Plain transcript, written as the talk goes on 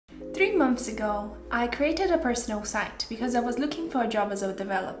3 months ago, I created a personal site because I was looking for a job as a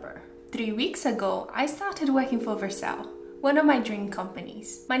developer. 3 weeks ago, I started working for Vercel, one of my dream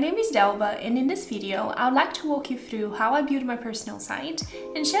companies. My name is Delba, and in this video, I would like to walk you through how I build my personal site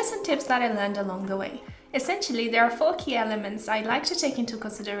and share some tips that I learned along the way. Essentially, there are 4 key elements I like to take into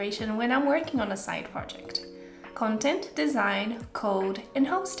consideration when I'm working on a side project: content, design, code, and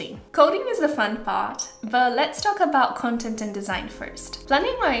hosting. Coding is the fun part, but let's talk about content and design first.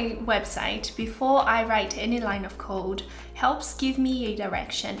 Planning my website before I write any line of code helps give me a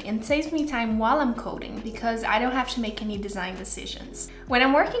direction and saves me time while I'm coding because I don't have to make any design decisions. When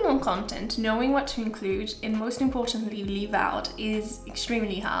I'm working on content, knowing what to include and most importantly leave out is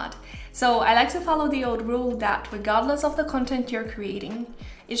extremely hard. So I like to follow the old rule that regardless of the content you're creating,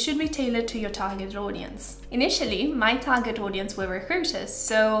 it should be tailored to your target audience. Initially, my target audience were recruiters,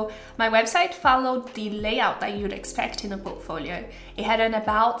 so my website followed the layout that you'd expect in a portfolio. It had an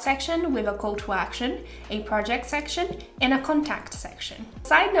about section with a call to action, a project section, and a contact section.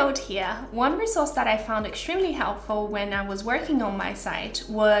 Side note here, one resource that I found extremely helpful when I was working on my site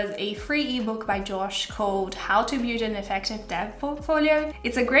was a free ebook by Josh called How to Build an Effective Dev Portfolio.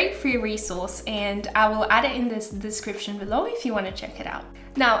 It's a great free resource and I will add it in this description below if you want to check it out.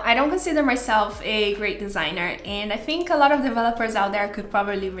 Now, I don't consider myself a great designer, and I think a lot of developers out there could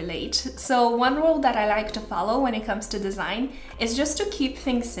probably relate. So one rule that I like to follow when it comes to design is just to keep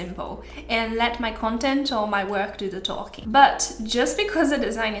things simple and let my content or my work do the talking. But just because the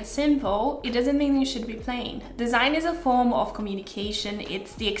design is simple, it doesn't mean you should be plain. Design is a form of communication.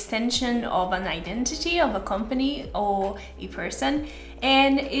 It's the extension of an identity of a company or a person,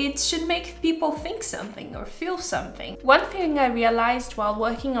 and it should make people think something or feel something. One thing I realized while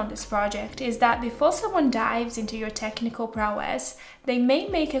working on this project is that before someone dives into your technical prowess, they may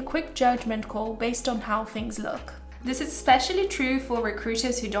make a quick judgment call based on how things look. This is especially true for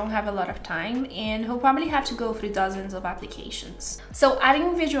recruiters who don't have a lot of time and who probably have to go through dozens of applications. So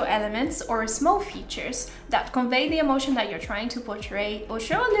adding visual elements or small features that convey the emotion that you're trying to portray or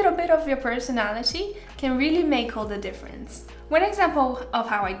show a little bit of your personality can really make all the difference. One example of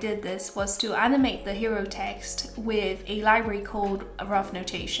how I did this was to animate the hero text with a library called Rough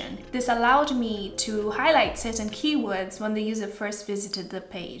Notation. This allowed me to highlight certain keywords when the user first visited the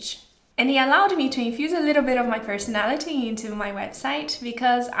page. And it allowed me to infuse a little bit of my personality into my website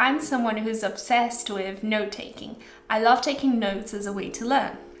because I'm someone who's obsessed with note-taking. I love taking notes as a way to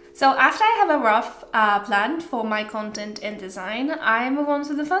learn. So after I have a rough plan for my content and design, I move on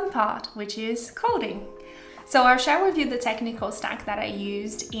to the fun part, which is coding. So I'll share with you the technical stack that I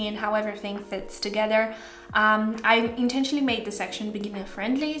used and how everything fits together. I intentionally made the section beginner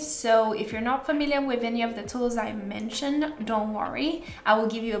friendly, so if you're not familiar with any of the tools I mentioned, don't worry, I will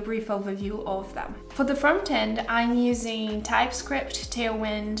give you a brief overview of them. For the front end, I'm using Typescript,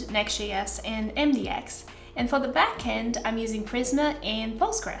 Tailwind, Next.js, and MDX. And for the back end, I'm using Prisma and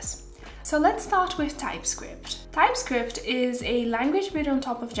Postgres. So let's start with TypeScript. TypeScript is a language built on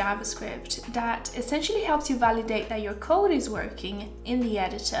top of JavaScript that essentially helps you validate that your code is working in the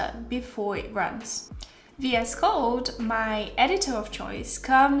editor before it runs. VS Code, my editor of choice,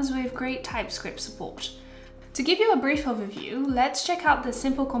 comes with great TypeScript support. To give you a brief overview, let's check out the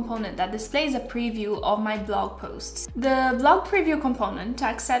simple component that displays a preview of my blog posts. The blog preview component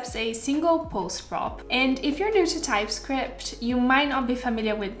accepts a single post prop, and if you're new to TypeScript, you might not be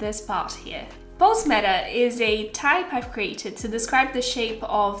familiar with this part here. Post meta is a type I've created to describe the shape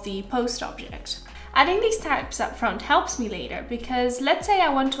of the post object. Adding these types up front helps me later because let's say I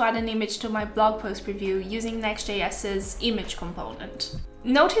want to add an image to my blog post preview using Next.js's image component.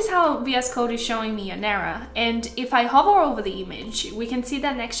 Notice how VS Code is showing me an error, and if I hover over the image, we can see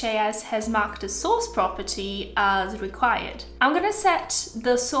that Next.js has marked the source property as required. I'm gonna set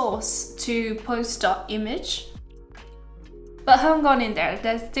the source to post.image, but hang on in there,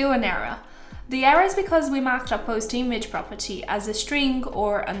 there's still an error. The error is because we marked our post image property as a string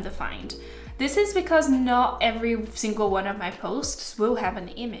or undefined. This is because not every single one of my posts will have an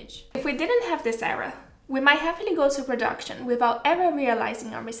image. If we didn't have this error, we might happily go to production without ever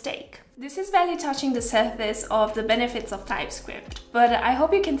realizing our mistake. This is barely touching the surface of the benefits of TypeScript, but I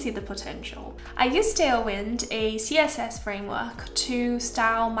hope you can see the potential. I use Tailwind, a CSS framework, to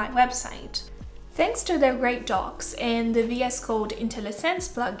style my website. Thanks to their great docs and the VS Code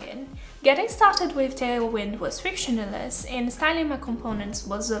IntelliSense plugin, getting started with Tailwind was frictionless and styling my components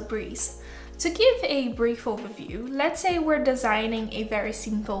was a breeze. To give a brief overview, let's say we're designing a very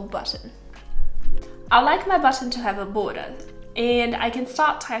simple button. I like my button to have a border, and I can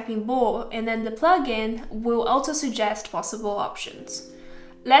start typing border and then the plugin will also suggest possible options.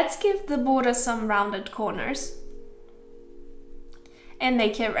 Let's give the border some rounded corners. and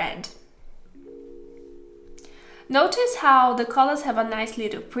make it red. Notice how the colors have a nice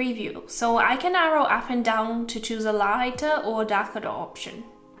little preview, so I can arrow up and down to choose a lighter or darker option.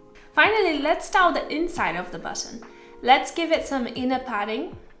 Finally, let's style the inside of the button. Let's give it some inner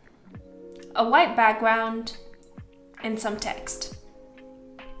padding, a white background, and some text.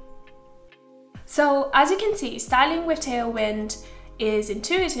 So as you can see, styling with Tailwind is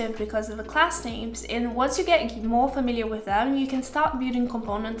intuitive because of the class names, and once you get more familiar with them, you can start building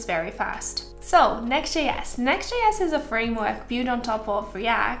components very fast. So Next.js. Next.js is a framework built on top of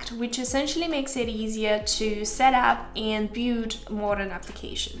React, which essentially makes it easier to set up and build modern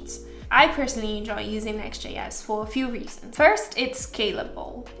applications. I personally enjoy using Next.js for a few reasons. First, it's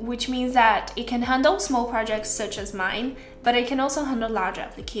scalable, which means that it can handle small projects such as mine, but it can also handle large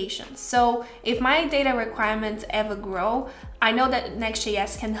applications. So if my data requirements ever grow, I know that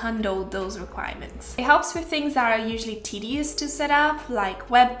Next.js can handle those requirements. It helps with things that are usually tedious to set up, like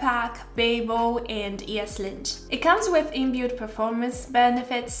Webpack, Babel, and ESLint. It comes with inbuilt performance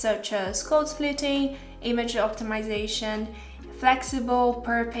benefits such as code splitting, image optimization, flexible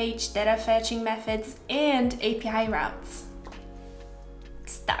per-page data fetching methods, and API routes.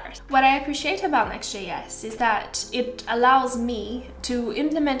 Start. What I appreciate about Next.js is that it allows me to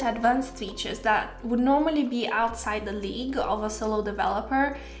implement advanced features that would normally be outside the league of a solo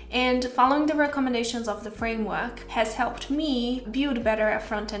developer, and following the recommendations of the framework has helped me build better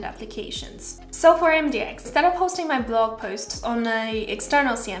front-end applications. So for MDX, instead of hosting my blog posts on an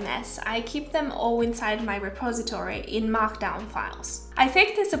external CMS, I keep them all inside my repository in Markdown files. I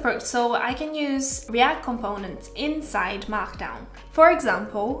take this approach so I can use React components inside Markdown. For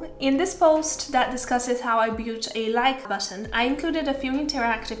example, in this post that discusses how I built a like button, I included a few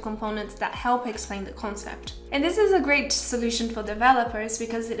interactive components that help explain the concept. And this is a great solution for developers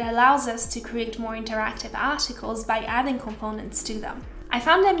because it allows us to create more interactive articles by adding components to them. I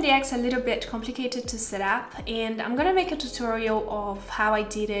found MDX a little bit complicated to set up, and I'm gonna make a tutorial of how I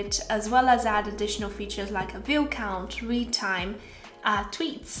did it, as well as add additional features like a view count, read time,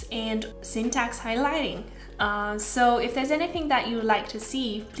 tweets, and syntax highlighting. So if there's anything that you'd like to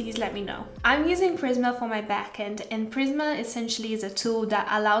see, please let me know. I'm using Prisma for my backend, and Prisma essentially is a tool that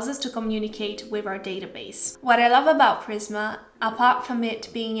allows us to communicate with our database. What I love about Prisma, apart from it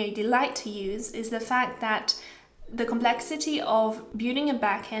being a delight to use, is the fact that the complexity of building a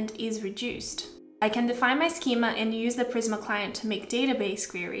backend is reduced. I can define my schema and use the Prisma client to make database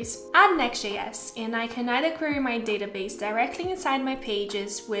queries. Add Next.js, and I can either query my database directly inside my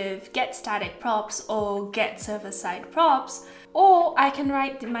pages with get static props or get server-side props, or I can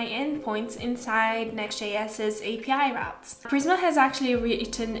write my endpoints inside Next.js's API routes. Prisma has actually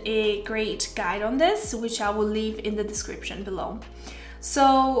written a great guide on this, which I will leave in the description below.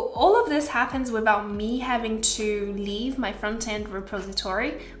 So all of this happens without me having to leave my front-end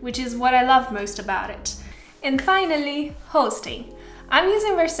repository, which is what I love most about it. And finally, hosting. I'm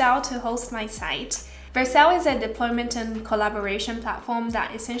using Vercel to host my site. Vercel is a deployment and collaboration platform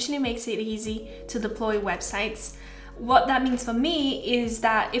that essentially makes it easy to deploy websites. What that means for me is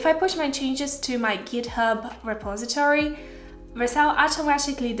that if I push my changes to my GitHub repository, Vercel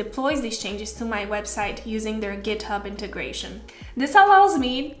automatically deploys these changes to my website using their GitHub integration. This allows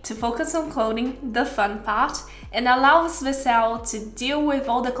me to focus on coding, the fun part, and allows Vercel to deal with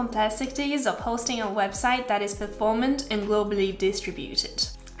all the complexities of hosting a website that is performant and globally distributed.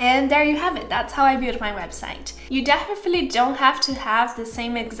 And there you have it, that's how I built my website. You definitely don't have to have the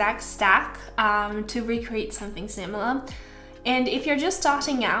same exact stack to recreate something similar. And if you're just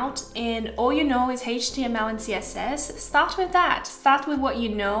starting out and all you know is HTML and CSS, start with that. Start with what you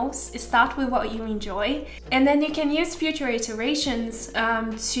know, start with what you enjoy, and then you can use future iterations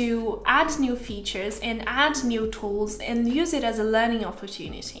to add new features and add new tools and use it as a learning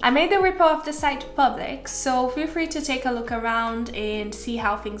opportunity. I made the repo of the site public, so feel free to take a look around and see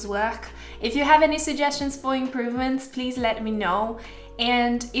how things work. If you have any suggestions for improvements, please let me know.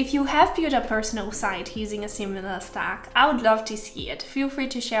 And if you have built a personal site using a similar stack, I would love to see it. Feel free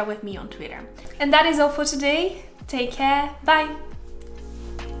to share with me on Twitter. And that is all for today. Take care. Bye.